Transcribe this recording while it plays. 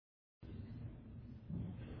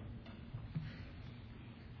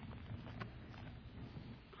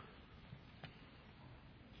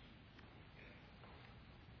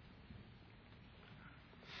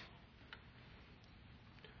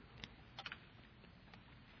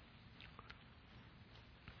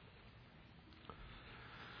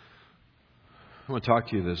I want to talk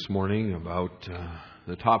to you this morning about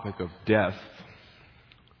the topic of death.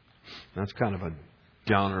 That's kind of a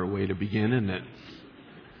downer way to begin, isn't it?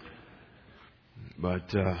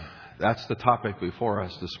 But that's the topic before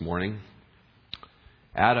us this morning.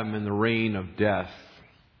 Adam and the reign of death.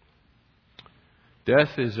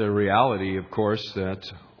 Death is a reality, of course, that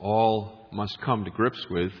all must come to grips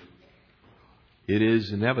with. It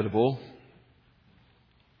is inevitable.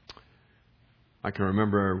 I can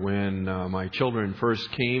remember when my children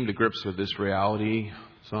first came to grips with this reality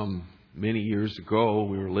some many years ago.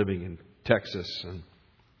 We were living in Texas, and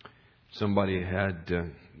somebody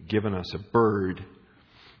had given us a bird.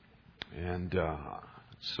 And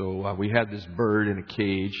so we had this bird in a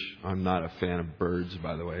cage. I'm not a fan of birds,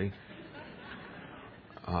 by the way.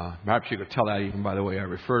 Perhaps you could tell that even by the way I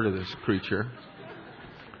refer to this creature.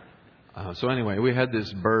 So anyway, we had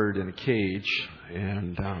this bird in a cage,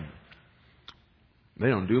 and they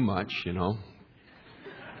don't do much, you know.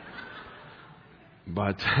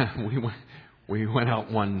 But we went out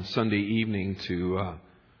one Sunday evening to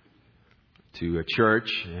a church,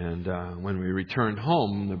 and when we returned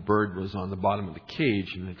home, the bird was on the bottom of the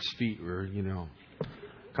cage, and its feet were,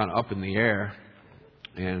 kind of up in the air.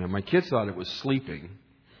 And my kids thought it was sleeping,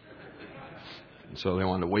 and so they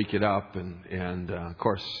wanted to wake it up, and of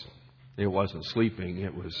course, it wasn't sleeping.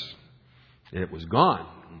 It was gone,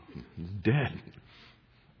 dead.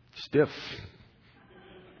 Stiff.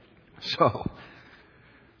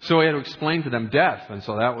 So we had to explain to them death. And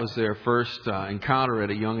so that was their first encounter at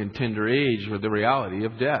a young and tender age with the reality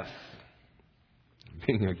of death.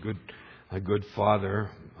 Being a good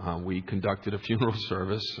father, we conducted a funeral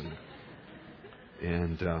service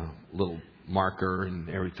and a little marker and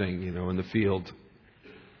everything, in the field.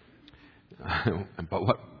 But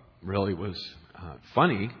what really was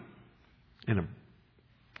funny in a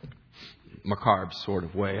macabre sort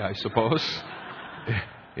of way, I suppose,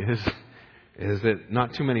 is that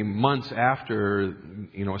not too many months after,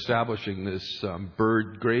 establishing this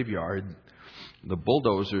bird graveyard, the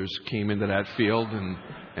bulldozers came into that field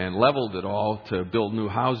and leveled it all to build new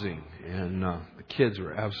housing. And the kids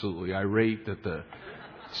were absolutely irate that the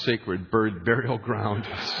sacred bird burial ground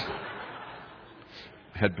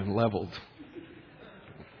had been leveled.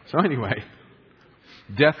 So anyway,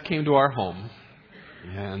 death came to our home.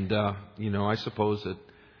 And, I suppose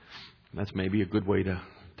that's maybe a good way to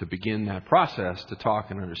begin that process, to talk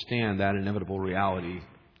and understand that inevitable reality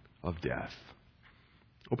of death.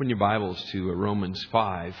 Open your Bibles to Romans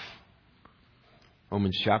 5.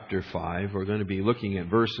 Romans chapter 5. We're going to be looking at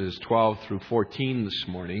verses 12 through 14 this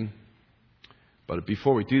morning. But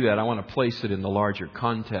before we do that, I want to place it in the larger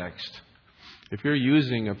context. If you're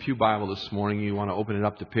using a Pew Bible this morning, you want to open it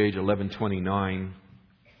up to page 1129.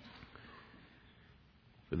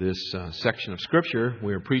 For this section of Scripture,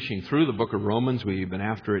 we are preaching through the book of Romans. We've been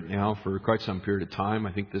after it now for quite some period of time.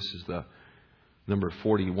 I think this is the number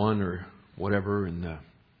 41 or whatever in the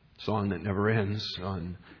song that never ends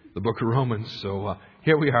on the book of Romans. So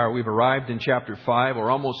here we are. We've arrived in chapter 5. We're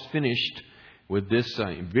almost finished with this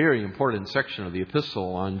very important section of the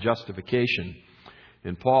epistle on justification.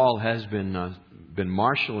 And Paul has been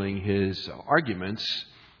marshaling his arguments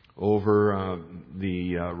over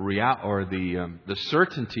the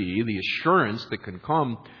certainty, the assurance that can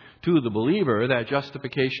come to the believer that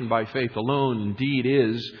justification by faith alone indeed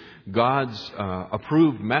is God's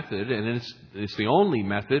approved method, and it's the only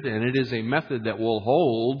method, and it is a method that will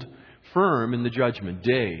hold firm in the judgment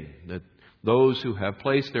day. That those who have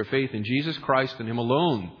placed their faith in Jesus Christ and Him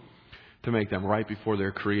alone to make them right before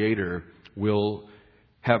their Creator will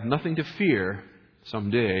have nothing to fear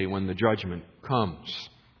someday when the judgment comes.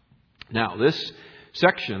 Now, this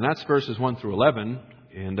section, that's verses 1 through 11,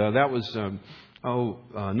 and that was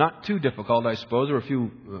not too difficult, I suppose. There were a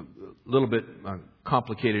few little bit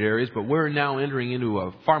complicated areas, but we're now entering into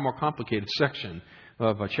a far more complicated section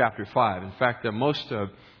of chapter 5. In fact,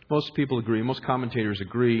 most people agree, most commentators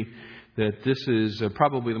agree, that this is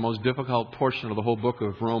probably the most difficult portion of the whole book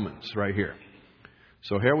of Romans right here.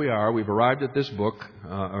 So here we are. We've arrived at this book,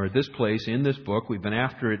 or this place in this book. We've been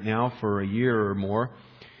after it now for a year or more.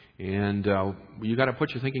 And you got to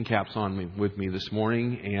put your thinking caps on with me this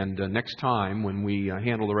morning and next time when we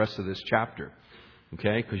handle the rest of this chapter,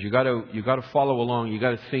 okay? Because you got to follow along. You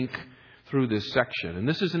got to think through this section, and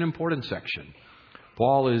this is an important section.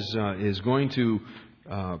 Paul is going to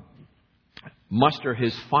muster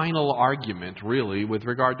his final argument, really, with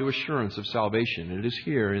regard to assurance of salvation. It is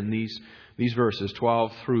here in these verses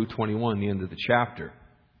 12 through 21, the end of the chapter.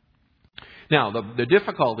 Now, the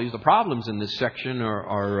difficulties, the problems in this section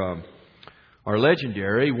are are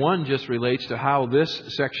legendary. One just relates to how this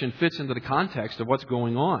section fits into the context of what's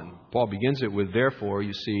going on. Paul begins it with therefore,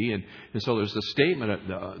 you see, and so there's the statement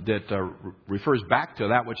that refers back to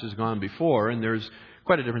that which has gone before, and there's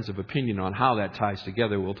quite a difference of opinion on how that ties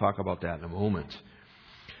together. We'll talk about that in a moment.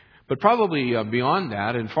 But probably beyond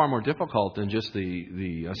that, and far more difficult than just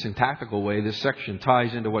the syntactical way this section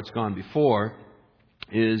ties into what's gone before,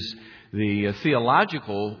 is the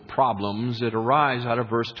theological problems that arise out of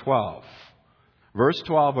verse 12. Verse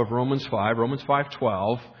 12 of Romans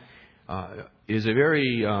 5:12, is a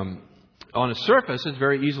very, on a surface, it's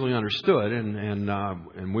very easily understood,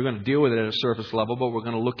 and we're going to deal with it at a surface level, but we're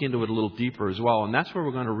going to look into it a little deeper as well, and that's where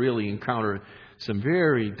we're going to really encounter some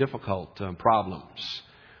very difficult problems.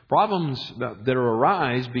 Problems that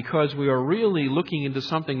arise because we are really looking into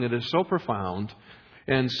something that is so profound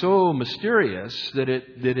and so mysterious that it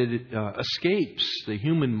escapes the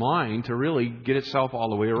human mind to really get itself all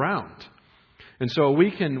the way around. And so we're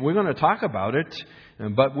going to talk about it,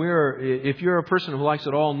 but if you're a person who likes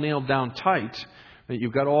it all nailed down tight, that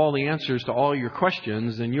you've got all the answers to all your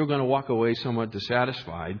questions, then you're going to walk away somewhat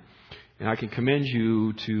dissatisfied. And I can commend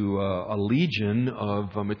you to a legion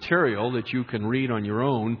of material that you can read on your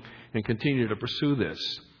own and continue to pursue this.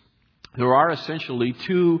 There are essentially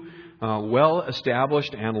two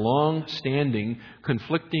well-established and long-standing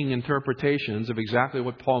conflicting interpretations of exactly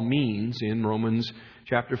what Paul means in Romans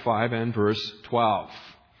chapter 5 and verse 12.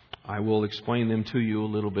 I will explain them to you a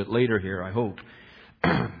little bit later here, I hope.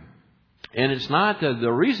 And it's not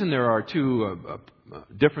the reason there are two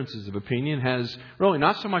differences of opinion has really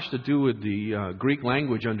not so much to do with the Greek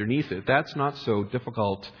language underneath it. That's not so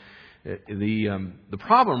difficult. The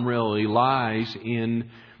problem really lies in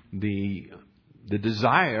the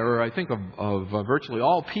desire, I think, of virtually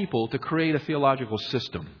all people to create a theological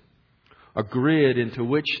system, a grid into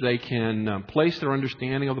which they can place their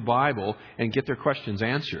understanding of the Bible and get their questions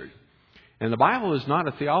answered. And the Bible is not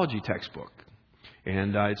a theology textbook.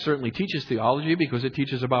 And it certainly teaches theology because it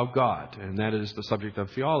teaches about God, and that is the subject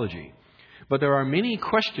of theology. But there are many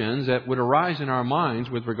questions that would arise in our minds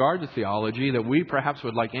with regard to theology that we perhaps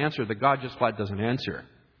would like answered that God just flat doesn't answer.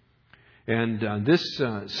 And this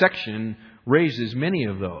section raises many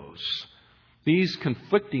of those. These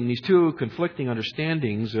two conflicting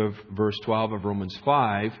understandings of verse 12 of Romans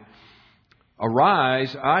 5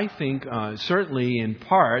 arise, I think, certainly in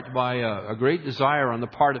part by a great desire on the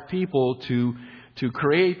part of people to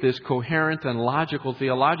create this coherent and logical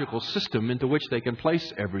theological system into which they can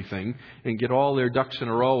place everything and get all their ducks in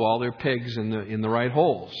a row, all their pegs in the right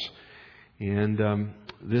holes. And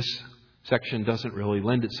this section doesn't really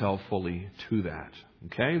lend itself fully to that.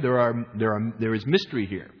 Okay, there is mystery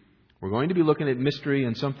here. We're going to be looking at mystery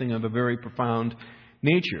and something of a very profound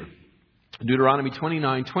nature. Deuteronomy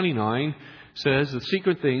 29:29 says the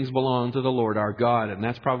secret things belong to the Lord our God. And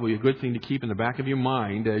that's probably a good thing to keep in the back of your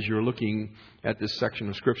mind as you're looking at this section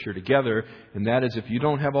of Scripture together. And that is, if you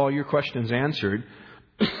don't have all your questions answered,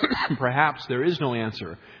 perhaps there is no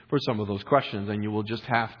answer for some of those questions. And you will just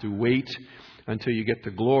have to wait until you get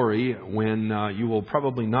to glory when you will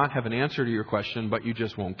probably not have an answer to your question, but you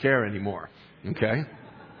just won't care anymore. Okay?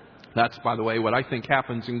 That's, by the way, what I think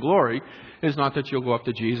happens in glory is not that you'll go up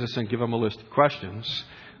to Jesus and give him a list of questions.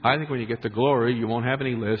 I think when you get to glory, you won't have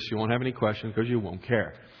any lists, you won't have any questions because you won't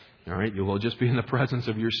care. All right? You will just be in the presence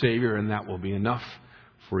of your Savior, and that will be enough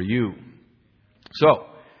for you. So,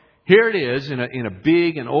 here it is in a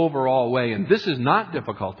big and overall way, and this is not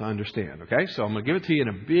difficult to understand. Okay? So I'm going to give it to you in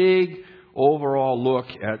a big overall look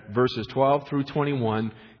at verses 12 through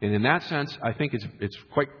 21, and in that sense, I think it's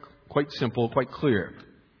quite simple, quite clear.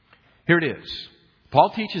 Here it is. Paul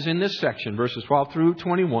teaches in this section, verses 12 through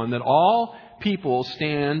 21, that all people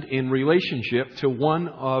stand in relationship to one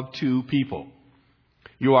of two people.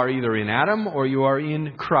 You are either in Adam or you are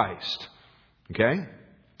in Christ. Okay?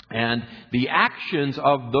 And the actions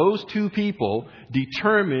of those two people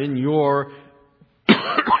determine your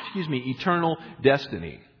eternal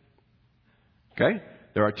destiny. Okay?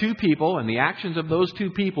 There are two people, and the actions of those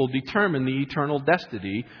two people determine the eternal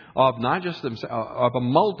destiny of not just of a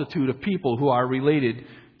multitude of people who are related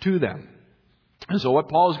to them. And so what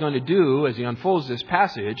Paul is going to do as he unfolds this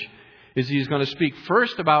passage is he's going to speak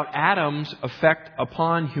first about Adam's effect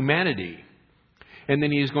upon humanity. And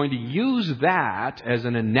then he is going to use that as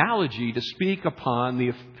an analogy to speak about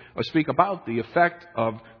the effect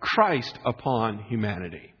of Christ upon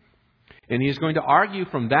humanity. And he is going to argue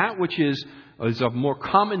from that which is of more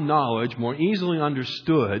common knowledge, more easily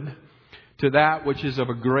understood, to that which is of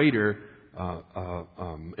a greater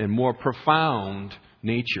and more profound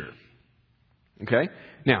nature. Okay?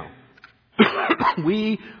 Now,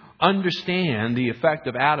 we understand the effect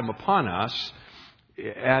of Adam upon us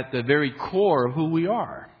at the very core of who we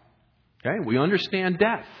are. Okay? We understand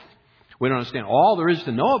death. We don't understand all there is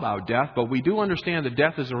to know about death, but we do understand that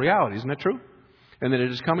death is a reality. Isn't that true? And that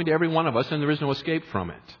it is coming to every one of us, and there is no escape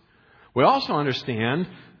from it. We also understand,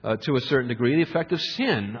 to a certain degree, the effect of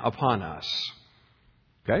sin upon us.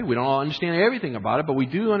 Okay? We don't all understand everything about it, but we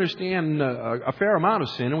do understand a fair amount of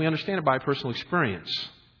sin, and we understand it by personal experience.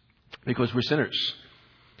 Because we're sinners.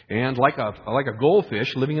 And like a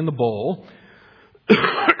goldfish living in the bowl,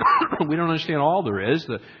 we don't understand all there is.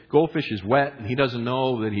 The goldfish is wet, and he doesn't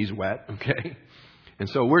know that he's wet. Okay? And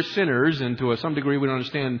so we're sinners, and to some degree we don't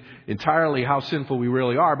understand entirely how sinful we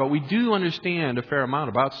really are, but we do understand a fair amount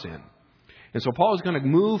about sin. And so Paul is going to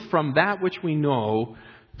move from that which we know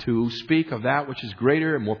to speak of that which is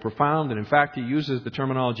greater and more profound. And in fact, he uses the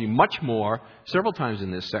terminology much more several times in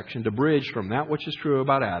this section to bridge from that which is true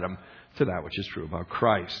about Adam to that which is true about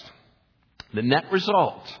Christ. The net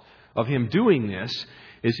result of him doing this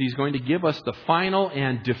is he's going to give us the final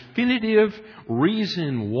and definitive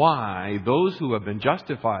reason why those who have been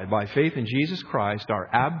justified by faith in Jesus Christ are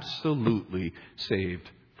absolutely saved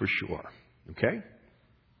for sure. Okay?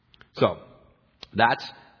 So, that's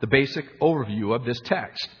the basic overview of this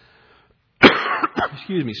text.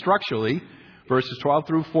 Excuse me. Structurally, verses 12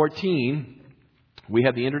 through 14, we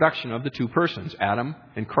have the introduction of the two persons, Adam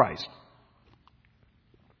and Christ.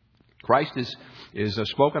 Christ is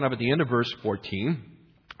spoken of at the end of verse 14.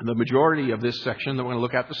 The majority of this section that we're going to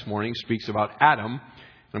look at this morning speaks about Adam, and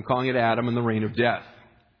I'm calling it Adam and the reign of death.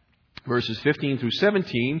 Verses 15 through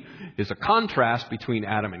 17 is a contrast between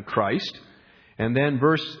Adam and Christ. And then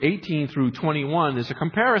verse 18 through 21 is a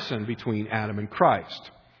comparison between Adam and Christ.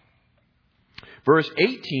 Verse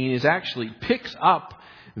 18 actually picks up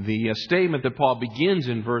the statement that Paul begins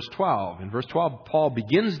in verse 12. In verse 12, Paul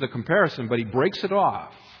begins the comparison, but he breaks it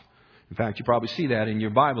off. In fact, you probably see that in your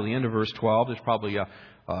Bible. The end of verse 12, there's probably a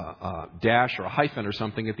dash or a hyphen or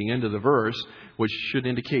something at the end of the verse, which should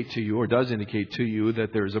indicate to you, or does indicate to you,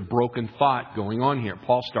 that there's a broken thought going on here.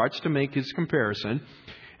 Paul starts to make his comparison,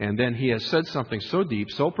 and then he has said something so deep,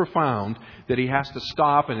 so profound, that he has to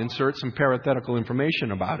stop and insert some parenthetical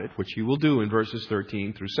information about it, which he will do in verses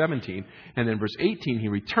 13 through 17. And then verse 18, he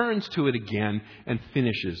returns to it again and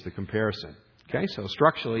finishes the comparison. Okay, so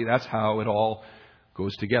structurally, that's how it all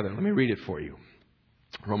goes together. Let me read it for you.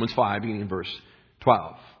 Romans 5, beginning in verse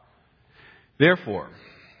 12. Therefore,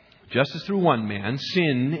 just as through one man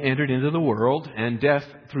sin entered into the world, and death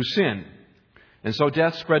through sin, and so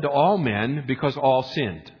death spread to all men because all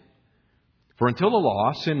sinned. For until the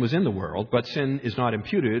law, sin was in the world, but sin is not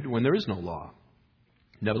imputed when there is no law.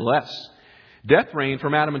 Nevertheless, death reigned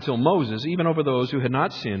from Adam until Moses, even over those who had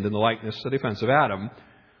not sinned in the likeness of the offense of Adam,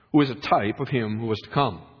 who is a type of him who was to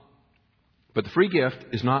come. But the free gift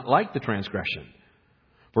is not like the transgression.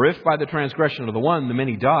 For if by the transgression of the one the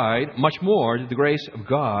many died, much more did the grace of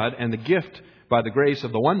God and the gift by the grace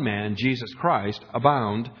of the one man, Jesus Christ,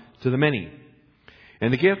 abound to the many.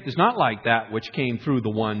 And the gift is not like that which came through the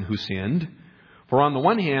one who sinned. For on the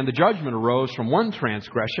one hand, the judgment arose from one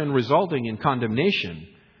transgression, resulting in condemnation.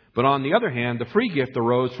 But on the other hand, the free gift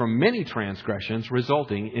arose from many transgressions,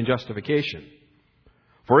 resulting in justification.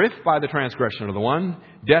 For if by the transgression of the one,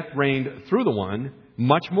 death reigned through the one,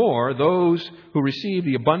 much more those who receive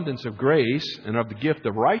the abundance of grace and of the gift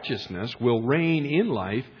of righteousness will reign in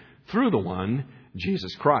life through the one,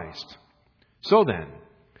 Jesus Christ. So then,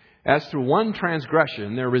 as through one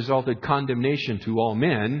transgression there resulted condemnation to all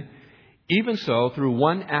men, even so through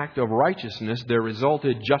one act of righteousness there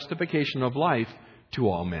resulted justification of life to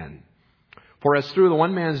all men. For as through the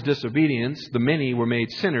one man's disobedience the many were made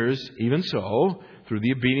sinners, even so through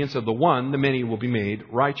the obedience of the one the many will be made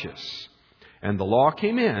righteous. And the law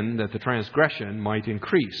came in that the transgression might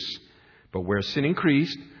increase. But where sin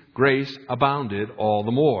increased, grace abounded all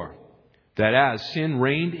the more. That as sin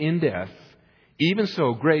reigned in death, even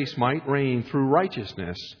so grace might reign through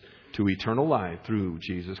righteousness to eternal life through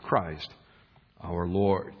Jesus Christ, our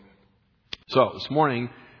Lord. So this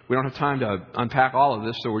morning, we don't have time to unpack all of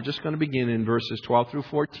this, so we're just going to begin in verses 12 through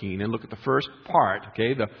 14 and look at the first part,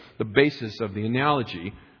 okay, the basis of the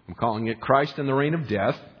analogy. I'm calling it Christ and the reign of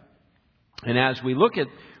death. And as we look at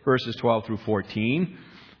verses 12 through 14,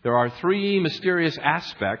 there are three mysterious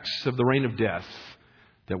aspects of the reign of death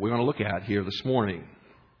that we're going to look at here this morning.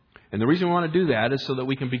 And the reason we want to do that is so that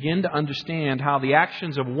we can begin to understand how the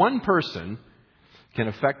actions of one person can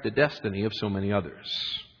affect the destiny of so many others.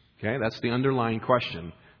 Okay, that's the underlying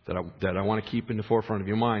question that I want to keep in the forefront of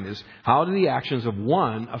your mind, is how do the actions of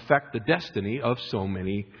one affect the destiny of so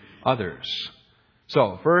many others?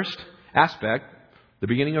 So, first aspect, the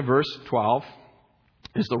beginning of verse 12,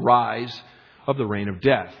 is the rise of the reign of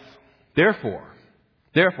death. Therefore,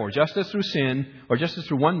 just as through sin, or just as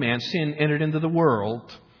through one man, sin entered into the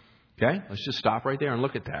world. Okay? Let's just stop right there and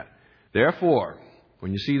look at that. Therefore,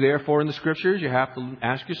 when you see therefore in the Scriptures, you have to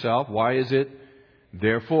ask yourself, why is it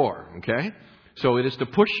therefore? Okay? So it is to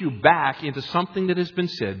push you back into something that has been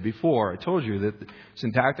said before. I told you that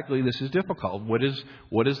syntactically this is difficult. What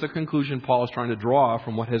is the conclusion Paul is trying to draw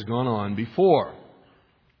from what has gone on before?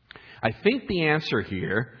 I think the answer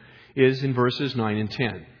here is in verses 9 and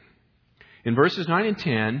 10. In verses 9 and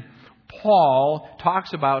 10, Paul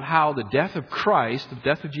talks about how the death of Christ, the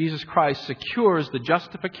death of Jesus Christ, secures the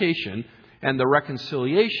justification and the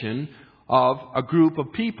reconciliation of a group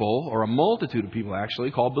of people, or a multitude of people actually,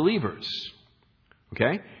 called believers.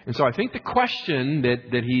 Okay? And so I think the question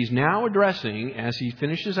that he's now addressing as he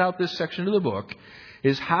finishes out this section of the book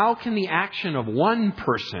is, how can the action of one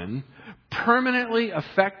person permanently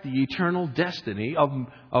affect the eternal destiny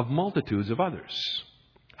of multitudes of others?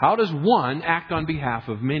 How does one act on behalf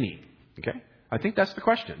of many? Okay? I think that's the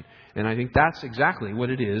question. And I think that's exactly what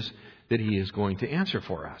it is that he is going to answer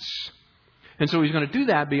for us. And so he's going to do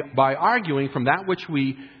that by arguing from that which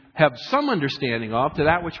we have some understanding of to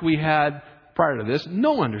that which we had prior to this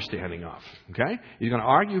no understanding of. Okay? He's going to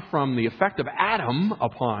argue from the effect of Adam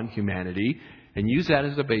upon humanity and use that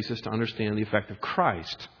as the basis to understand the effect of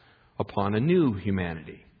Christ upon a new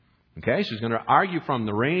humanity. Okay? So he's going to argue from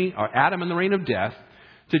the reign, or Adam and the reign of death,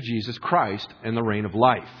 to Jesus Christ and the reign of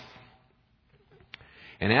life.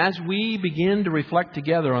 And as we begin to reflect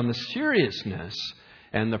together on the seriousness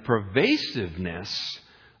and the pervasiveness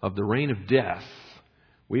of the reign of death,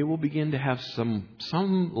 we will begin to have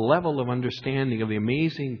some level of understanding of the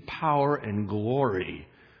amazing power and glory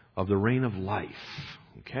of the reign of life.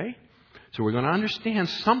 Okay? So we're going to understand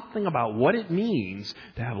something about what it means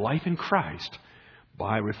to have life in Christ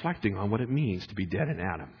by reflecting on what it means to be dead in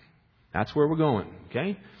Adam. That's where we're going.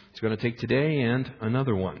 Okay? It's going to take today and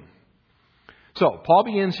another one. So, Paul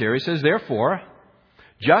begins here. He says, therefore,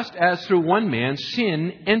 just as through one man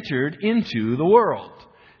sin entered into the world.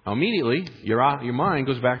 Now, immediately, your mind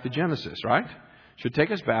goes back to Genesis, right? Should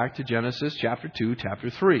take us back to Genesis chapter 2, chapter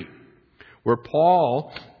 3, where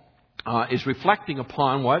Paul is reflecting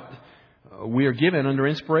upon what we are given under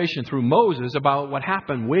inspiration through Moses about what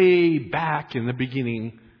happened way back in the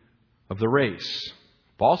beginning of the race.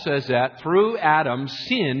 Paul says that through Adam,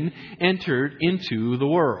 sin entered into the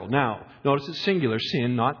world. Now, notice it's singular,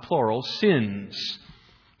 sin, not plural, sins.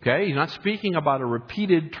 Okay? He's not speaking about a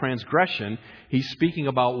repeated transgression. He's speaking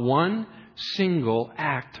about one single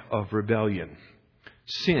act of rebellion.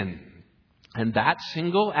 Sin. And that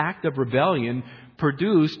single act of rebellion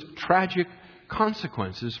produced tragic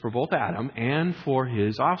consequences for both Adam and for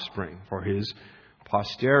his offspring, for his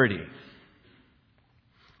posterity.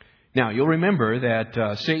 Now, you'll remember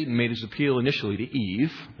that Satan made his appeal initially to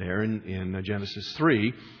Eve, there in Genesis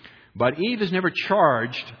 3. But Eve is never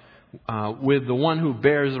charged with the one who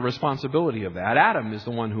bears the responsibility of that. Adam is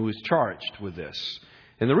the one who is charged with this.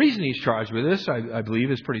 And the reason he's charged with this, I believe,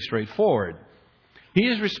 is pretty straightforward. He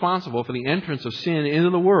is responsible for the entrance of sin into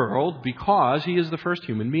the world because he is the first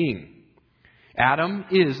human being. Adam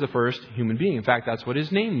is the first human being. In fact, that's what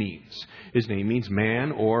his name means. His name means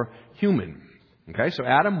man or human. Okay, so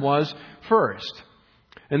Adam was first.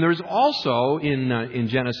 And there's also in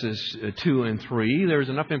Genesis 2 and 3, there's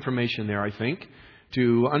enough information there, I think,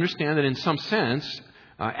 to understand that in some sense,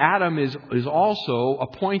 Adam is also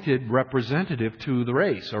appointed representative to the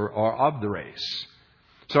race or of the race.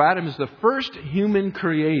 So Adam is the first human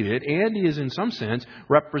created, and he is in some sense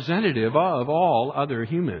representative of all other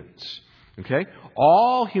humans. Okay?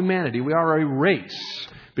 All humanity, we are a race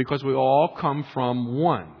because we all come from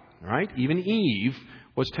one. Right? Even Eve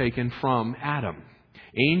was taken from Adam.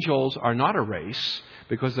 Angels are not a race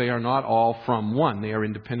because they are not all from one. They are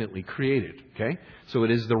independently created. Okay? So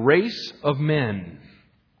it is the race of men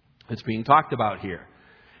that's being talked about here.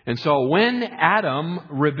 And so when Adam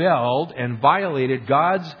rebelled and violated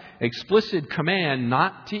God's explicit command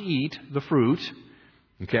not to eat the fruit,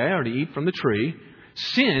 okay, or to eat from the tree,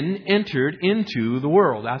 sin entered into the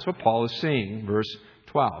world. That's what Paul is saying, verse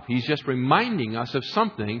 12. He's just reminding us of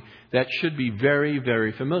something that should be very,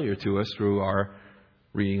 very familiar to us through our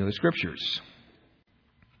reading of the Scriptures.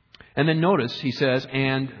 And then notice he says,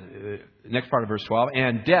 next part of verse 12,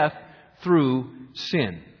 and death through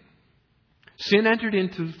sin. Sin entered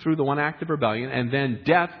into through the one act of rebellion, and then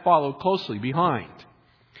death followed closely behind.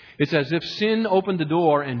 It's as if sin opened the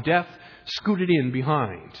door and death scooted in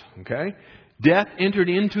behind. Okay? Death entered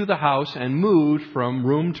into the house and moved from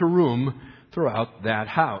room to room throughout that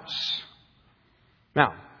house.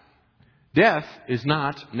 Now, death is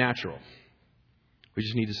not natural. We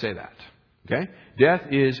just need to say that. Okay? Death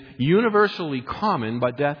is universally common,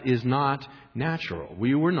 but death is not natural.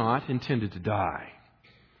 We were not intended to die.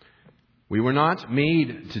 We were not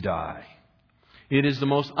made to die. It is the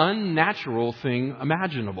most unnatural thing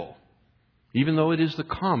imaginable, even though it is the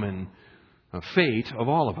common fate of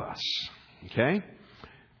all of us. Okay?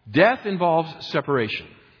 Death involves separation.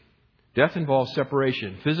 Death involves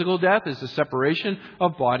separation. Physical death is the separation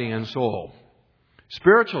of body and soul.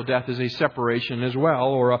 Spiritual death is a separation as well,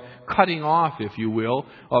 or a cutting off, if you will,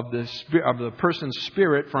 of the person's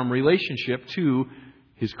spirit from relationship to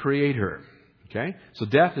his Creator. Okay? So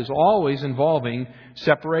death is always involving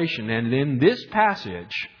separation. And in this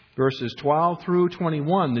passage, verses 12 through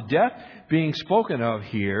 21, the death being spoken of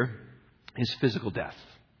here is physical death.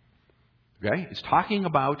 Okay? It's talking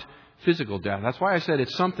about physical death. That's why I said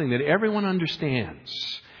it's something that everyone understands.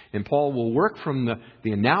 And Paul will work from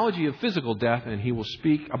the analogy of physical death, and he will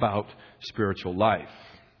speak about spiritual life.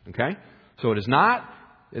 Okay? So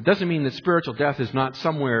it doesn't mean that spiritual death is not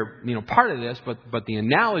somewhere, part of this, but the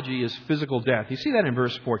analogy is physical death. You see that in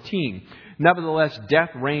verse 14. Nevertheless, death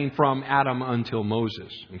reigned from Adam until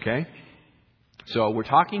Moses. Okay? So we're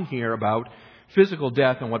talking here about physical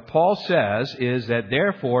death, and what Paul says is that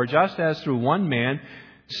therefore, just as through one man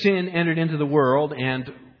sin entered into the world,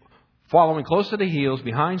 and following close to the heels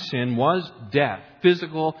behind sin was death.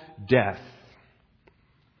 Physical death.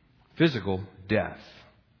 Physical death.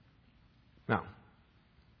 Now,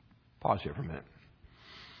 pause here for a minute.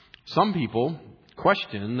 Some people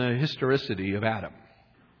question the historicity of Adam.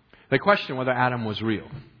 They question whether Adam was real.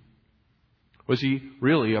 Was he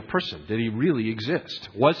really a person? Did he really exist?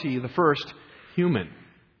 Was he the first human?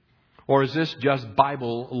 Or is this just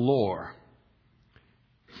Bible lore?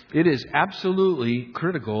 It is absolutely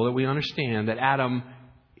critical that we understand that Adam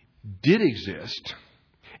did exist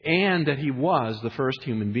and that he was the first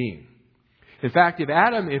human being. In fact,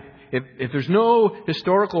 if there's no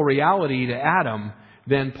historical reality to Adam,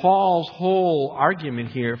 then Paul's whole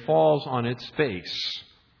argument here falls on its face.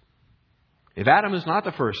 If Adam is not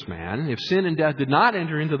the first man, if sin and death did not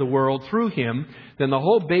enter into the world through him, then the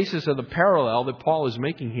whole basis of the parallel that Paul is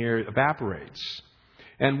making here evaporates.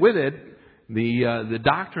 And with it, the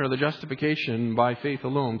doctrine of the justification by faith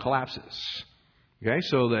alone collapses. Okay,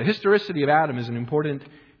 so the historicity of Adam is an important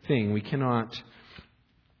thing. We cannot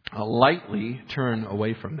lightly turn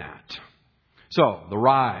away from that. So, the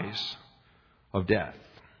rise of death.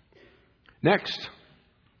 Next,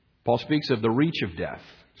 Paul speaks of the reach of death.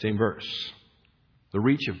 Same verse. The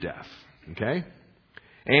reach of death. Okay?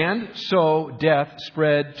 And so death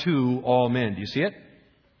spread to all men. Do you see it?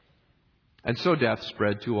 And so death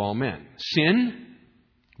spread to all men. Sin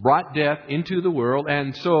brought death into the world,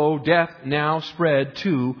 and so death now spread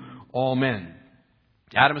to all men.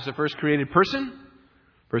 Adam is the first created person,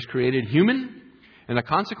 first created human, and the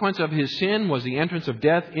consequence of his sin was the entrance of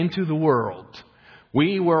death into the world.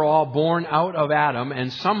 We were all born out of Adam,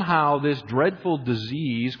 and somehow this dreadful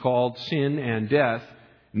disease called sin and death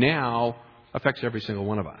now affects every single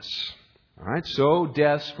one of us. All right, so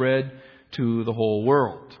death spread to the whole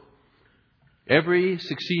world. Every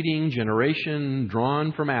succeeding generation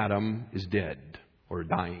drawn from Adam is dead, or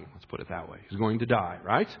dying, let's put it that way. Is going to die,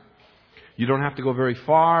 right? You don't have to go very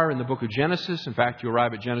far in the book of Genesis. In fact, you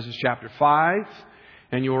arrive at Genesis chapter 5,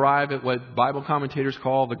 and you arrive at what Bible commentators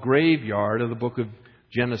call the graveyard of the book of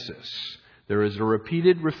Genesis. There is a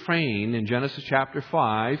repeated refrain in Genesis chapter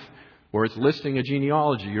 5 where it's listing a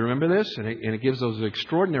genealogy. You remember this? And it gives those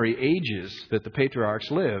extraordinary ages that the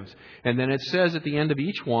patriarchs lived. And then it says at the end of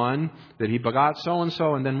each one that he begot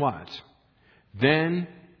so-and-so, and then what? Then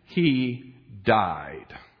he died.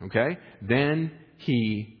 Okay? Then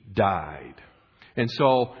he died. And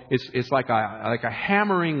so it's like a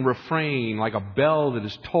hammering refrain, like a bell that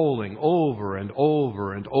is tolling over and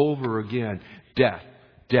over and over again. Death,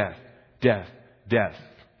 death, death, death.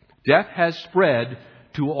 Death has spread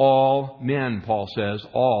to all men, Paul says.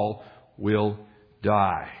 All will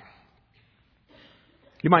die.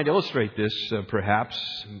 You might illustrate this, perhaps,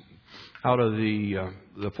 out of the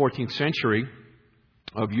 14th century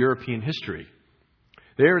of European history.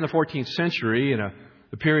 There in the 14th century, in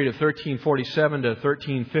the period of 1347 to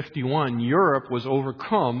 1351, Europe was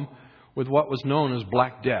overcome with what was known as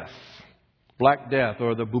Black Death. Black Death,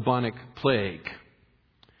 or the bubonic plague.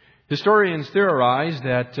 Historians theorize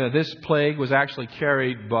that this plague was actually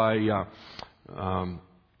carried by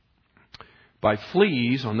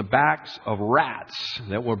fleas on the backs of rats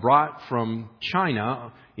that were brought from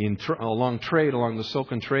China along the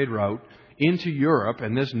Silken Trade route into Europe.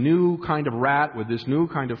 And this new kind of rat with this new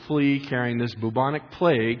kind of flea carrying this bubonic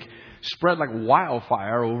plague spread like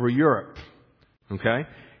wildfire over Europe. Okay?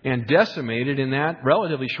 and decimated in that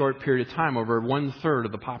relatively short period of time over 1/3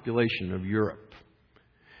 of the population of Europe.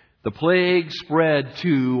 The plague spread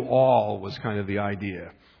to all was kind of the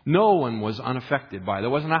idea. No one was unaffected by it. There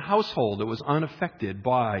wasn't a household that was unaffected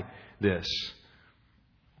by this.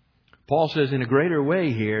 Paul says in a greater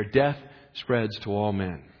way here, death spreads to all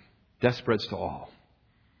men. Death spreads to all.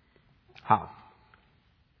 How?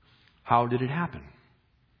 How did it happen?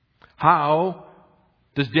 How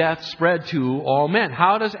does death spread to all men?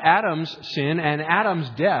 How does Adam's sin and Adam's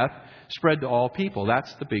death spread to all people?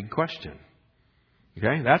 That's the big question.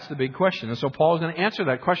 Okay? That's the big question. And so Paul is going to answer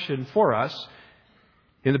that question for us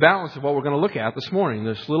in the balance of what we're going to look at this morning.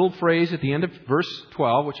 This little phrase at the end of verse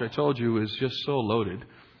 12, which I told you is just so loaded.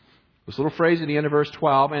 This little phrase at the end of verse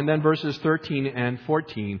 12, and then verses 13 and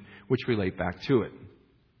 14, which relate back to it.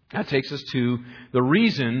 That takes us to the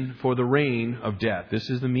reason for the reign of death. This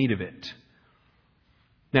is the meat of it.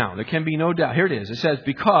 Now, there can be no doubt. Here it is. It says,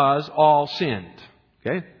 because all sinned.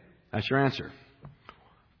 Okay? That's your answer.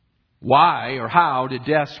 Why or how did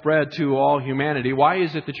death spread to all humanity? Why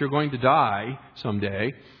is it that you're going to die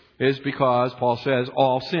someday? Is because, Paul says,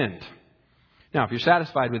 all sinned. Now, if you're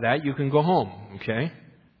satisfied with that, you can go home. Okay?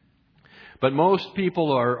 But most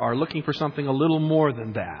people are looking for something a little more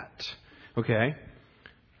than that. Okay?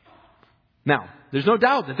 Now, there's no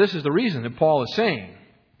doubt that this is the reason that Paul is saying.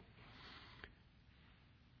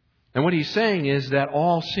 And what he's saying is that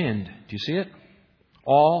all sinned. Do you see it?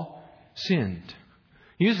 All sinned.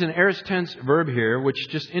 He uses an aorist tense verb here, which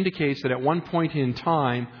just indicates that at one point in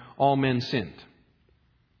time, all men sinned.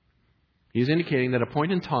 He's indicating that at a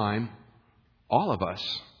point in time, all of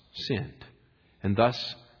us sinned. And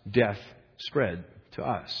thus, death spread to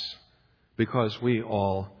us because we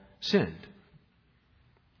all sinned.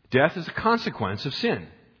 Death is a consequence of sin.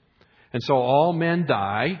 And so all men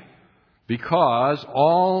die because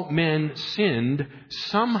all men sinned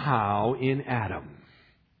somehow in Adam.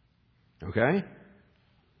 Okay?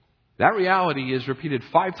 That reality is repeated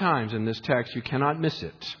 5 times in this text. You cannot miss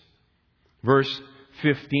it. Verse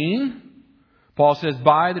 15, Paul says,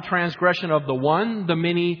 by the transgression of the one, the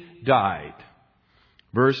many died.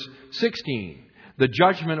 Verse 16, the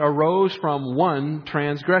judgment arose from one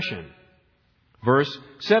transgression. Verse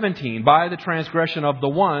 17, by the transgression of the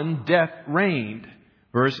one, death reigned.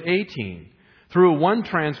 Verse 18, through one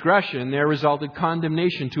transgression there resulted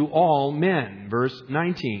condemnation to all men. Verse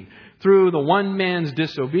 19, through the one man's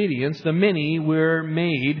disobedience, the many were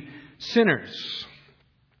made sinners.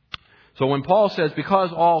 So when Paul says,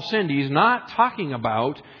 because all sinned, he's not talking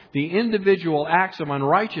about the individual acts of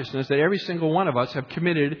unrighteousness that every single one of us have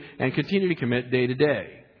committed and continue to commit day to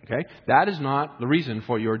day. Okay? That is not the reason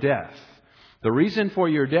for your death. The reason for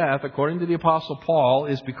your death, according to the Apostle Paul,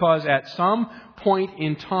 is because at some point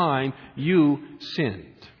in time you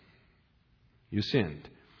sinned. You sinned.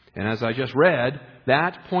 And as I just read,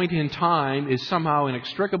 that point in time is somehow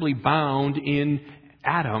inextricably bound in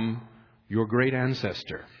Adam, your great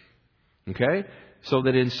ancestor. Okay? So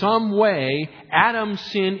that in some way, Adam's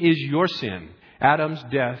sin is your sin. Adam's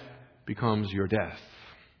death becomes your death.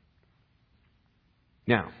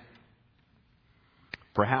 Now,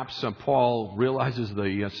 perhaps Paul realizes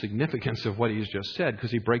the significance of what he's just said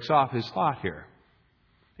because he breaks off his thought here.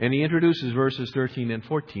 And he introduces verses 13 and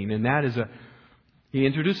 14. And that is he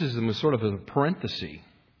introduces them as sort of a parenthesis.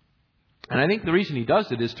 And I think the reason he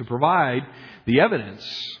does it is to provide the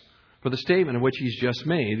evidence for the statement of which he's just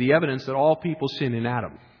made. The evidence that all people sin in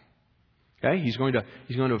Adam. Okay? He's going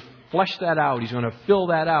to flesh that out. He's going to fill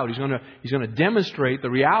that out. He's going to demonstrate the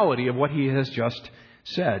reality of what he has just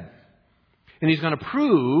said. And he's going to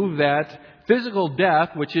prove that physical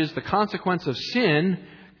death, which is the consequence of sin,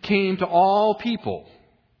 came to all people,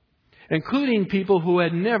 including people who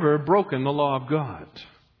had never broken the law of God.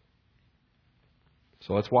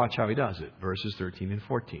 So let's watch how he does it. Verses 13 and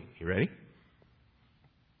 14. You ready?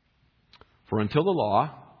 For until the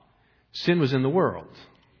law, sin was in the world.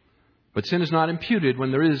 But sin is not imputed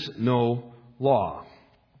when there is no law.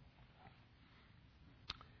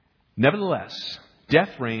 Nevertheless, death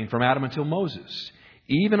reigned from Adam until Moses,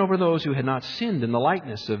 even over those who had not sinned in the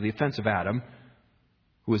likeness of the offense of Adam,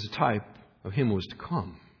 who was a type of him who was to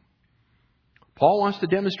come. Paul wants to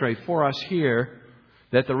demonstrate for us here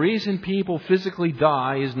that the reason people physically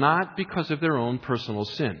die is not because of their own personal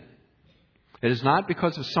sin. It is not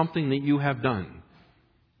because of something that you have done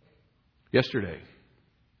yesterday,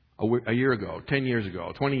 a year ago, 10 years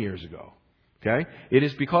ago, 20 years ago. Okay? It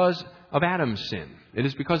is because of Adam's sin. It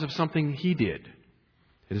is because of something he did.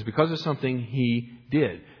 It is because of something he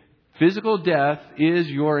did. Physical death is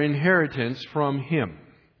your inheritance from him.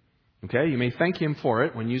 Okay? You may thank him for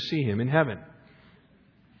it when you see him in heaven.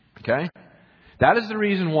 Okay? That is the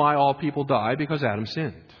reason why all people die, because Adam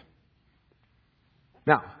sinned.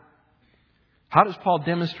 Now, how does Paul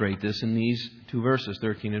demonstrate this in these two verses,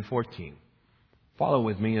 13 and 14? Follow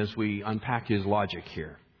with me as we unpack his logic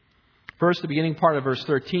here. First, the beginning part of verse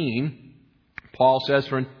 13, Paul says,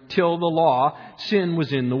 "For until the law, sin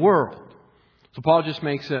was in the world." So Paul just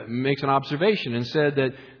makes an observation and said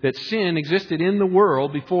that sin existed in the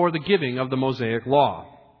world before the giving of the Mosaic law.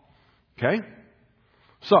 Okay?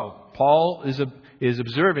 So, Paul is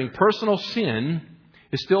observing personal sin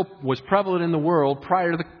was prevalent in the world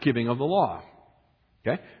prior to the giving of the law.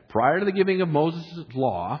 Okay? Prior to the giving of Moses'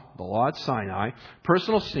 law, the law at Sinai,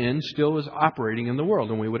 personal sin still was operating in the world.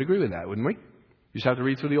 And we would agree with that, wouldn't we? You just have to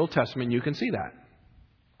read through the Old Testament and you can see that.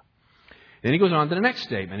 Then he goes on to the next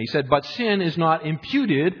statement. He said, "But sin is not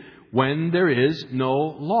imputed when there is no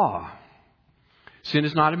law." Sin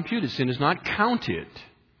is not imputed. Sin is not counted.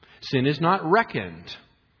 Sin is not reckoned.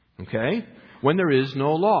 Okay? When there is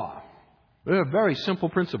no law. A very simple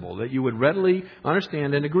principle that you would readily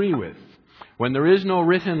understand and agree with. When there is no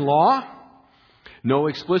written law, no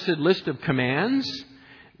explicit list of commands,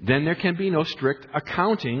 then there can be no strict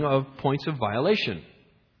accounting of points of violation.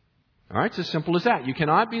 All right, it's as simple as that. You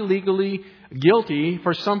cannot be legally guilty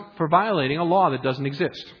for violating a law that doesn't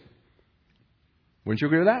exist. Wouldn't you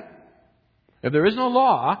agree with that? If there is no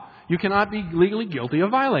law, you cannot be legally guilty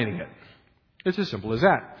of violating it. It's as simple as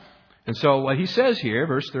that. And so what he says here,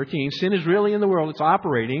 verse 13, sin is really in the world. It's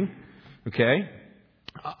operating, okay,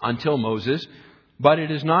 until Moses. But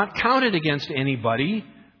it is not counted against anybody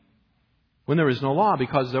when there is no law,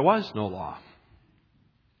 because there was no law.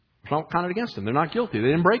 It's not counted against them. They're not guilty. They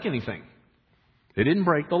didn't break anything. They didn't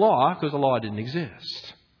break the law because the law didn't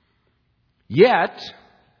exist. Yet,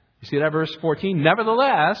 you see that verse 14?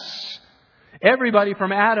 Nevertheless, everybody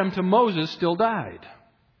from Adam to Moses still died.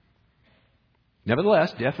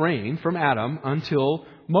 Nevertheless, death reigned from Adam until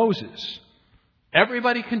Moses.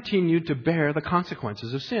 Everybody continued to bear the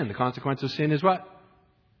consequences of sin. The consequence of sin is what?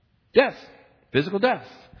 Death. Physical death.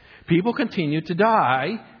 People continued to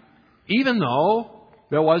die even though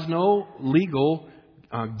there was no legal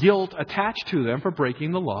guilt attached to them for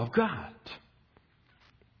breaking the law of God.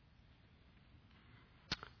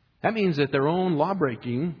 That means that their own law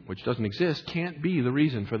breaking, which doesn't exist, can't be the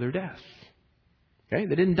reason for their death. Okay?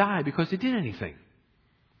 They didn't die because they did anything.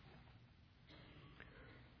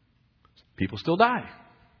 People still die.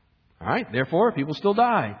 All right? Therefore, people still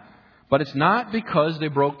die. But it's not because they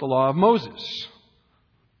broke the law of Moses.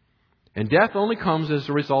 And death only comes as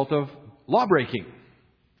a result of law breaking.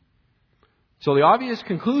 So the obvious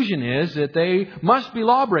conclusion is that they must be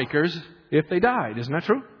lawbreakers if they died. Isn't that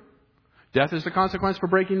true? Death is the consequence for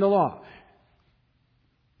breaking the law.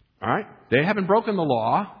 All right? They haven't broken the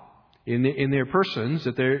law in their persons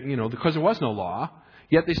that they're, because there was no law,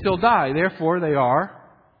 yet they still die. Therefore, they are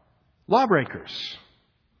lawbreakers.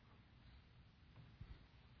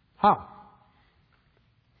 How?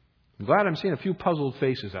 I'm glad I'm seeing a few puzzled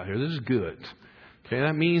faces out here. This is good. Okay,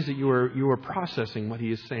 that means that you are processing what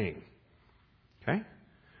he is saying. Okay?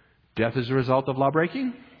 Death is a result of law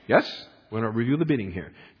breaking? Yes? We're going to review the bidding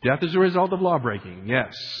here. Death is a result of law breaking?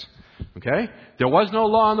 Yes. Okay? There was no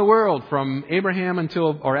law in the world from Adam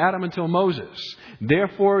until Moses.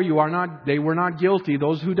 Therefore, they were not guilty.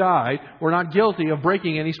 Those who died were not guilty of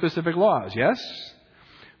breaking any specific laws. Yes?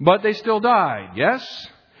 But they still died. Yes?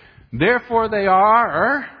 Therefore, they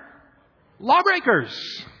are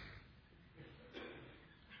lawbreakers.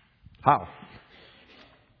 How?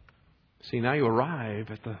 See, now you arrive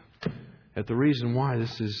at the reason why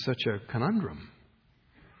this is such a conundrum.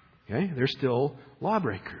 Okay? They're still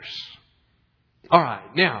lawbreakers. All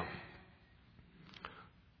right, now.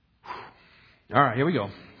 All right, here we go.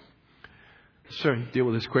 Sorry, deal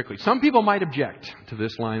with this quickly. Some people might object to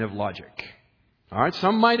this line of logic. All right,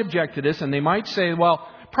 some might object to this, and they might say, well,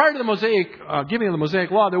 prior to the giving of the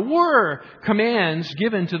Mosaic law, there were commands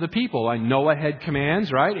given to the people. Noah had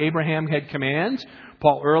commands, right? Abraham had commands.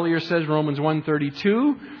 Paul earlier says, Romans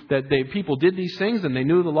 1:32, that people did these things and they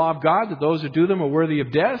knew the law of God, that those who do them are worthy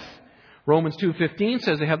of death. Romans 2:15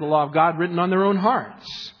 says they have the law of God written on their own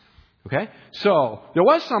hearts. Okay? So, there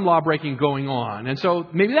was some law breaking going on. And so,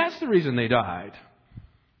 maybe that's the reason they died.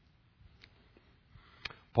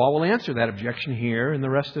 Paul will answer that objection here in the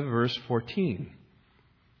rest of verse 14.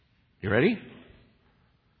 You ready?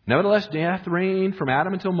 Nevertheless, death reigned from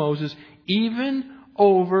Adam until Moses, even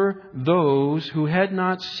over those who had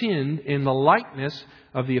not sinned in the likeness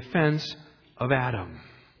of the offense of Adam.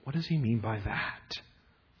 What does he mean by that?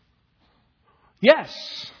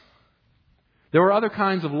 Yes, there were other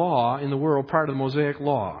kinds of law in the world prior to the Mosaic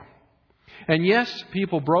law. And yes,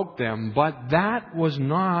 people broke them, but that was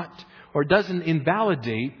not or doesn't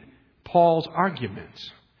invalidate Paul's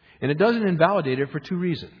argument. And it doesn't invalidate it for two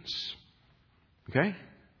reasons. Okay?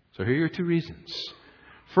 So here are 2 reasons.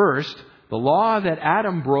 First, the law that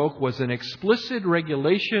Adam broke was an explicit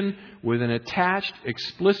regulation with an attached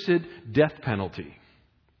explicit death penalty.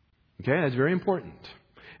 Okay? That's very important.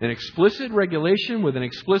 An explicit regulation with an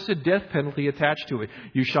explicit death penalty attached to it.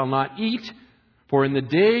 You shall not eat, for in the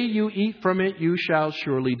day you eat from it, you shall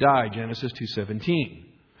surely die. Genesis 2:17.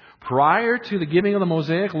 Prior to the giving of the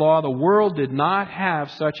Mosaic Law, the world did not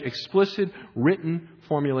have such explicit written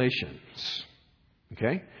formulations.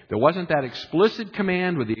 Okay? There wasn't that explicit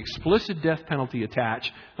command with the explicit death penalty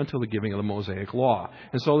attached until the giving of the Mosaic Law.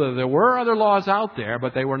 And so there were other laws out there,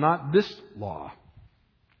 but they were not this law.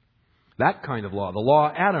 That kind of law, the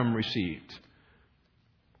law Adam received.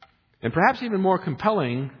 And perhaps even more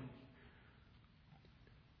compelling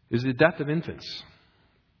is the death of infants.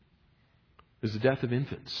 Is the death of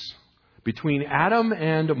infants. Between Adam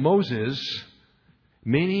and Moses,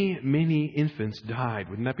 many, many infants died.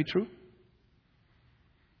 Wouldn't that be true?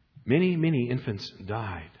 Many, many infants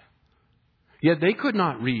died. Yet they could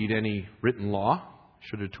not read any written law,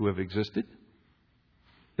 should it to have existed.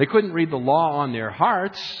 They couldn't read the law on their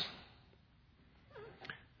hearts.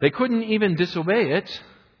 They couldn't even disobey it.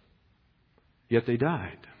 Yet they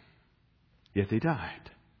died. Yet they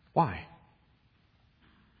died. Why?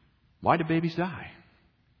 Why do babies die?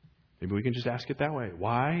 Maybe we can just ask it that way.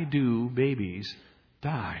 Why do babies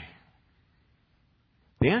die?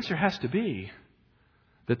 The answer has to be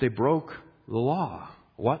that they broke the law.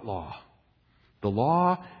 What law? The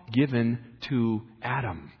law given to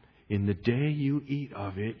Adam. In the day you eat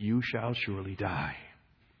of it, you shall surely die.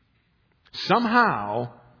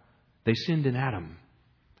 Somehow, they sinned in Adam,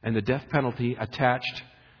 and the death penalty attached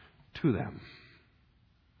to them.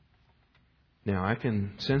 Now, I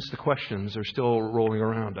can sense the questions are still rolling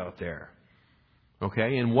around out there.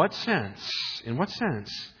 Okay, in what sense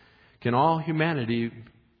can all humanity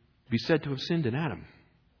be said to have sinned in Adam?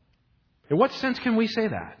 In what sense can we say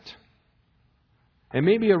that? And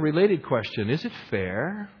maybe a related question, is it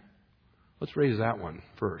fair? Let's raise that one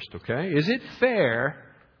first, okay? Is it fair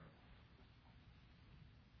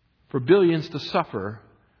for billions to suffer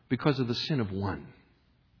because of the sin of one?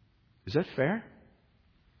 Is that fair?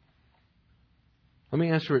 Let me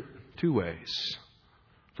answer it 2 ways.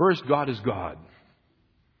 First, God is God.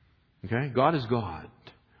 Okay? God is God.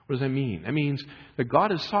 What does that mean? That means that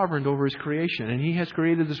God is sovereign over His creation, and He has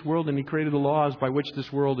created this world, and He created the laws by which this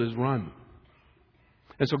world is run.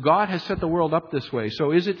 And so God has set the world up this way.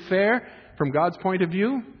 So is it fair from God's point of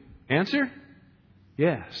view? Answer?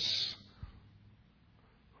 Yes.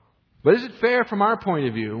 But is it fair from our point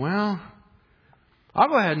of view? Well, I'll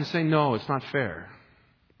go ahead and say no, it's not fair.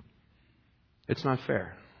 It's not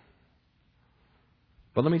fair.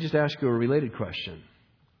 But let me just ask you a related question.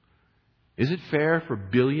 Is it fair for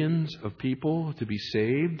billions of people to be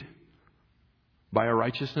saved by a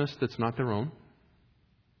righteousness that's not their own?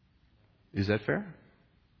 Is that fair?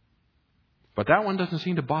 But that one doesn't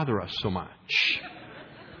seem to bother us so much,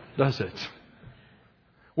 does it?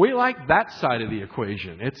 We like that side of the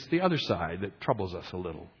equation. It's the other side that troubles us a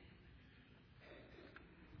little.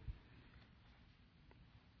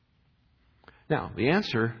 Now, the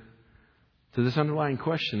answer to this underlying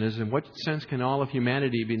question is, in what sense can all of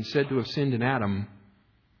humanity be said to have sinned in Adam,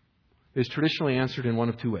 is traditionally answered in one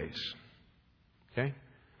of 2 ways. Okay?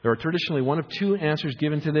 There are traditionally one of 2 answers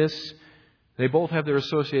given to this. They both have their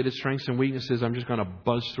associated strengths and weaknesses. I'm just going to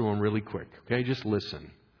buzz through them really quick. Okay? Just listen.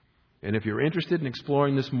 And if you're interested in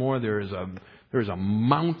exploring this more, there is a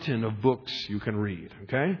mountain of books you can read.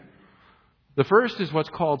 Okay? The first is what's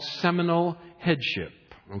called seminal headship.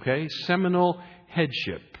 Okay? Seminal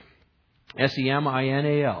headship.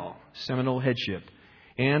 S-E-M-I-N-A-L. Seminal headship.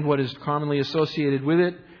 And what is commonly associated with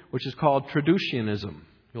it, which is called Traducianism.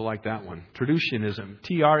 You'll like that one. Traducianism.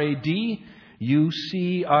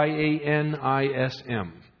 T-R-A-D-U-C-I-A-N-I-S-M.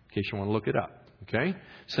 In case you want to look it up. Okay?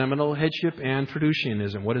 Seminal headship and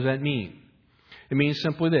Traducianism. What does that mean? It means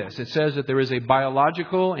simply this. It says that there is a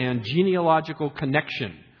biological and genealogical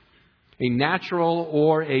connection, a natural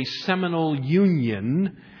or a seminal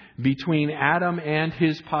union between Adam and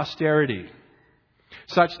his posterity,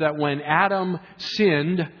 such that when Adam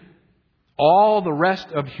sinned, all the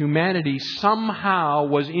rest of humanity somehow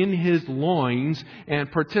was in his loins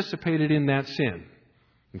and participated in that sin.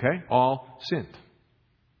 Okay? All sinned.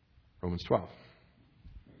 Romans 12.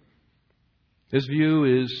 This view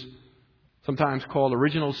is sometimes called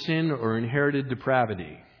original sin or inherited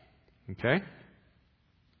depravity. Okay?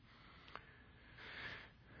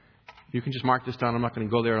 You can just mark this down. I'm not going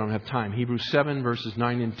to go there. I don't have time. Hebrews 7, verses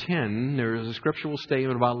 9 and 10. There is a scriptural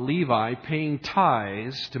statement about Levi paying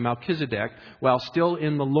tithes to Melchizedek while still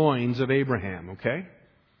in the loins of Abraham. Okay?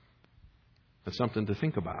 That's something to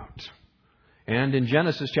think about. And in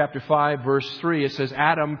Genesis chapter 5, verse 3, it says,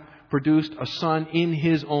 Adam produced a son in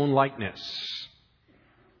his own likeness.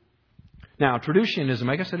 Now, Traducianism,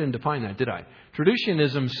 I guess I didn't define that, did I?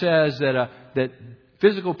 Traducianism says that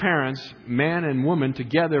physical parents, man and woman,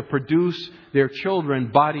 together produce their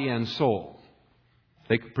children body and soul.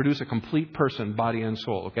 They produce a complete person, body and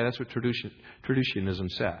soul. Okay, that's what Traducianism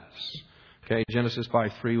says. Okay, Genesis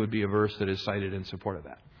 5:3 would be a verse that is cited in support of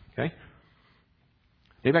that. Okay?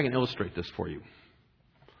 Maybe I can illustrate this for you.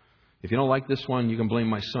 If you don't like this one, you can blame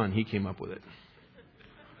my son. He came up with it.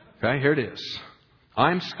 Okay, here it is.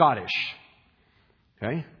 I'm Scottish.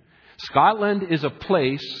 Okay? Scotland is a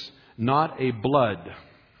place, not a blood.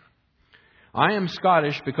 I am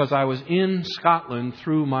Scottish because I was in Scotland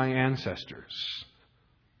through my ancestors.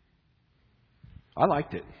 I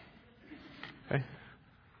liked it. Okay?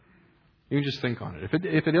 You can just think on it.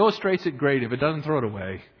 If it illustrates it, great. If it doesn't, throw it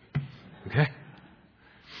away. Okay?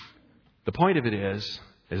 The point of it is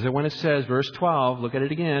that when it says, verse 12, look at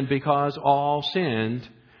it again, because all sinned,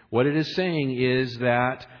 what it is saying is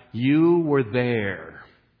that you were there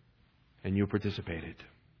and you participated.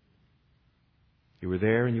 You were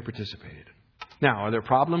there and you participated. Now, are there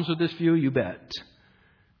problems with this view? You bet.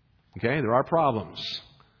 Okay, there are problems.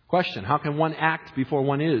 Question, how can one act before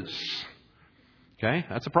one is? Okay,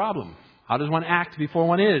 that's a problem. How does one act before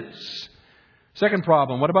one is? Second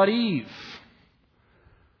problem, what about Eve?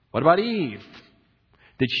 What about Eve?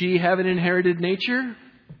 Did she have an inherited nature?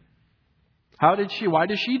 Why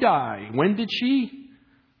did she die? When did she?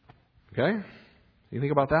 Okay, you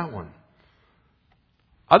think about that one.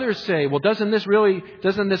 Others say, well, doesn't this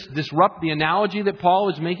disrupt the analogy that Paul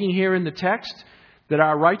is making here in the text? That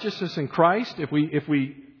our righteousness in Christ, if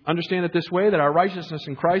we understand it this way, that our righteousness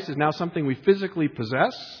in Christ is now something we physically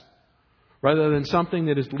possess, rather than something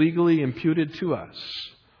that is legally imputed to us.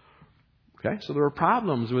 Okay, so there are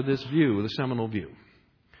problems with this view, the seminal view.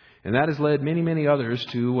 And that has led many, many others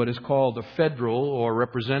to what is called the federal or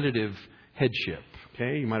representative headship.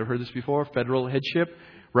 Okay, you might have heard this before, federal headship,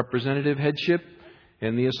 representative headship,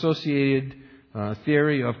 and the associated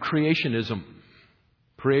theory of creationism.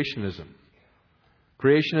 Creationism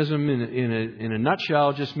in a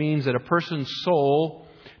nutshell just means that a person's soul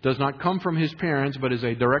does not come from his parents, but is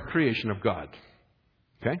a direct creation of God.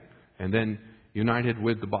 Okay? And then united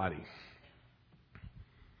with the body.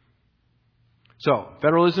 So,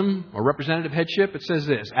 federalism or representative headship, it says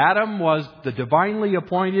this. Adam was the divinely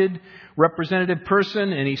appointed representative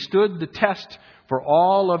person, and he stood the test for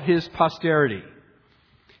all of his posterity.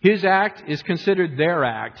 His act is considered their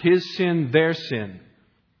act. His sin, their sin.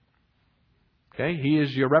 Okay? He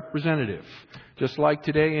is your representative. Just like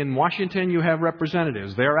today in Washington, you have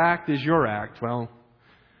representatives. Their act is your act. Well,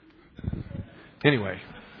 anyway.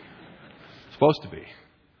 It's supposed to be.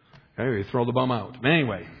 Okay? You throw the bum out. But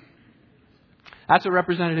anyway. That's what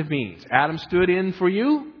representative means. Adam stood in for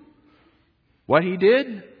you. What he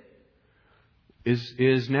did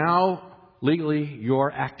is now legally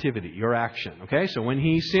your activity, your action. Okay? So when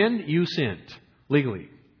he sinned, you sinned. Legally.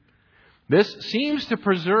 This seems to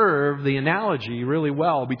preserve the analogy really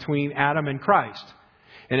well between Adam and Christ.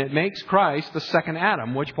 And it makes Christ the second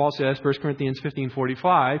Adam, which Paul says, 1 Corinthians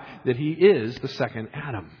 15:45, that he is the second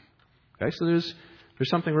Adam. Okay? So there's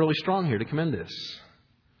something really strong here to commend this.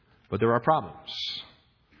 But there are problems.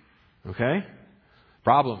 Okay?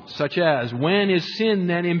 Problems such as, when is sin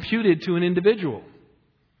then imputed to an individual?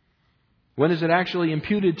 When is it actually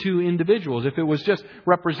imputed to individuals? If it was just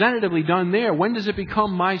representatively done there, when does it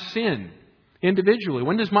become my sin individually?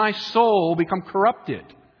 When does my soul become corrupted?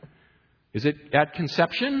 Is it at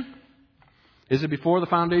conception? Is it before the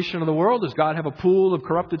foundation of the world? Does God have a pool of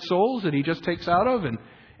corrupted souls that he just takes out of and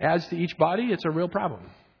adds to each body? It's a real problem.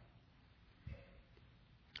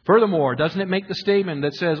 Furthermore, doesn't it make the statement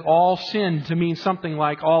that says all sinned to mean something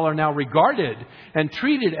like all are now regarded and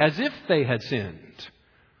treated as if they had sinned?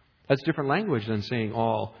 That's different language than saying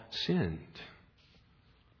all sinned.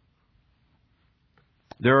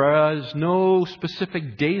 There is no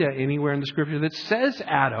specific data anywhere in the Scripture that says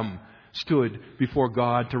Adam stood before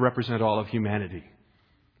God to represent all of humanity.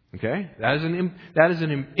 Okay? That is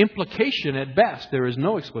an implication at best. There is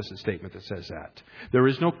no explicit statement that says that. There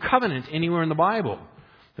is no covenant anywhere in the Bible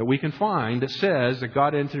that we can find that says that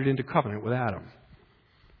God entered into covenant with Adam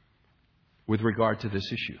with regard to this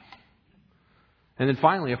issue. And then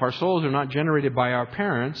finally, if our souls are not generated by our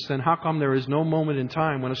parents, then how come there is no moment in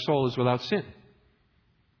time when a soul is without sin?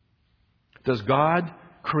 Does God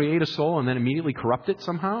create a soul and then immediately corrupt it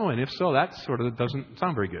somehow? And if so, that sort of doesn't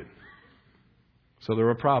sound very good. So there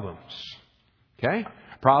are problems. Okay?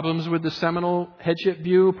 Problems with the seminal headship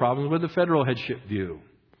view, problems with the federal headship view.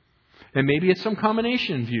 And maybe it's some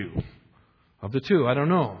combination view of the two. I don't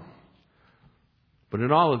know. But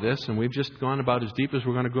in all of this, and we've just gone about as deep as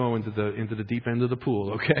we're going to go into the deep end of the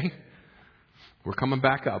pool, okay? We're coming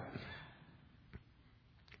back up.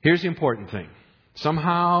 Here's the important thing.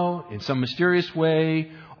 Somehow, in some mysterious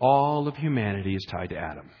way, all of humanity is tied to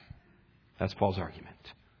Adam. That's Paul's argument.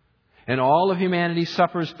 And all of humanity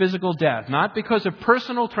suffers physical death, not because of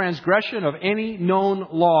personal transgression of any known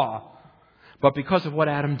law, but because of what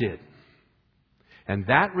Adam did. And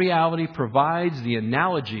that reality provides the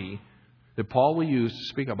analogy that Paul will use to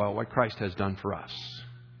speak about what Christ has done for us.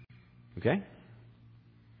 Okay?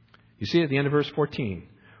 You see at the end of verse 14,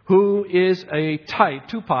 who is a type,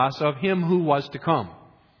 tupos, of him who was to come.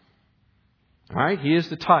 All right? He is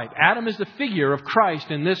the type. Adam is the figure of Christ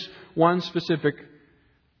in this one specific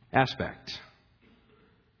aspect.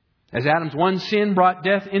 As Adam's one sin brought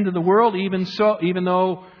death into the world, even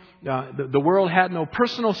though the world had no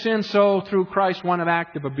personal sin, so through Christ, one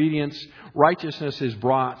act of obedience, righteousness is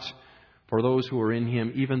brought for those who are in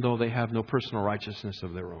Him, even though they have no personal righteousness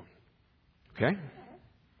of their own. Okay?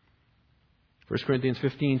 1 Corinthians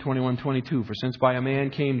 15, 21, 22. For since by a man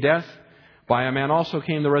came death, by a man also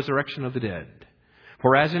came the resurrection of the dead.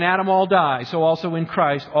 For as in Adam all die, so also in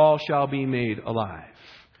Christ all shall be made alive.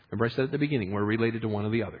 Remember I said at the beginning, we're related to one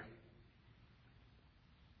or the other.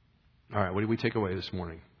 All right, what did we take away this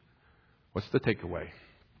morning? What's the takeaway?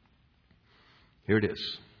 Here it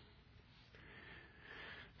is.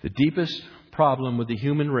 The deepest problem with the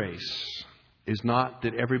human race is not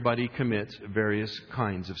that everybody commits various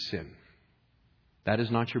kinds of sin. That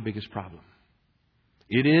is not your biggest problem.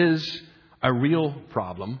 It is a real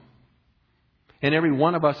problem. And every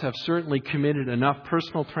one of us have certainly committed enough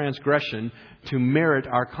personal transgression to merit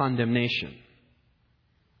our condemnation.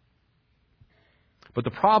 But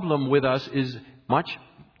the problem with us is much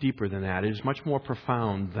deeper than that. It is much more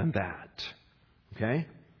profound than that. Okay?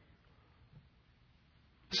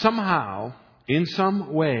 Somehow, in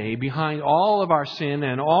some way, behind all of our sin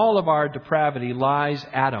and all of our depravity lies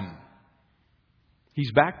Adam.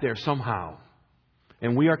 He's back there somehow.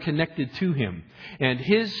 And we are connected to him. And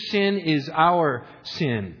his sin is our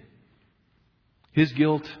sin. His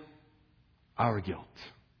guilt, our guilt.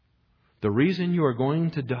 The reason you are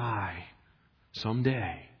going to die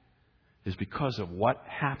someday is because of what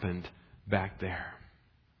happened back there.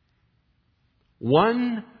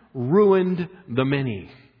 One ruined the many.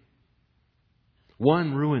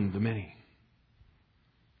 One ruined the many.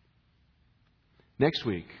 Next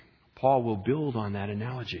week, Paul will build on that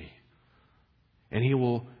analogy. And he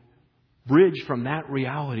will bridge from that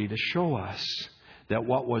reality to show us that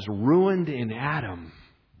what was ruined in Adam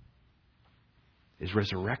is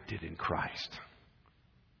resurrected in Christ.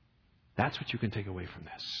 That's what you can take away from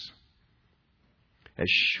this. As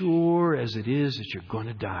sure as it is that you're going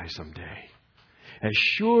to die someday, as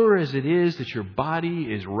sure as it is that your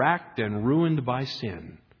body is racked and ruined by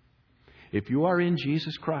sin, if you are in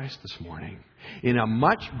Jesus Christ this morning, in a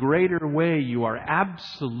much greater way, you are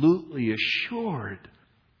absolutely assured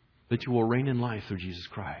that you will reign in life through Jesus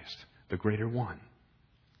Christ, the greater one.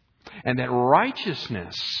 And that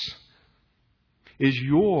righteousness is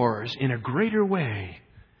yours in a greater way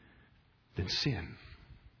than sin.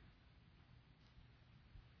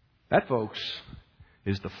 That, folks,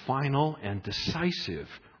 is the final and decisive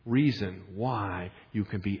reason why you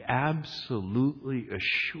can be absolutely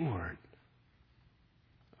assured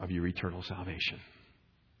of your eternal salvation.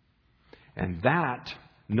 And that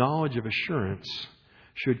knowledge of assurance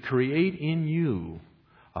should create in you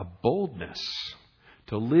a boldness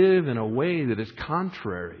to live in a way that is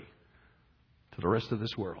contrary to the rest of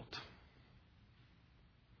this world.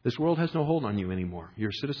 This world has no hold on you anymore.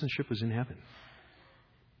 Your citizenship is in heaven.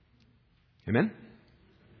 Amen?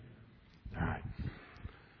 All right.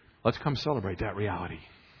 Let's come celebrate that reality.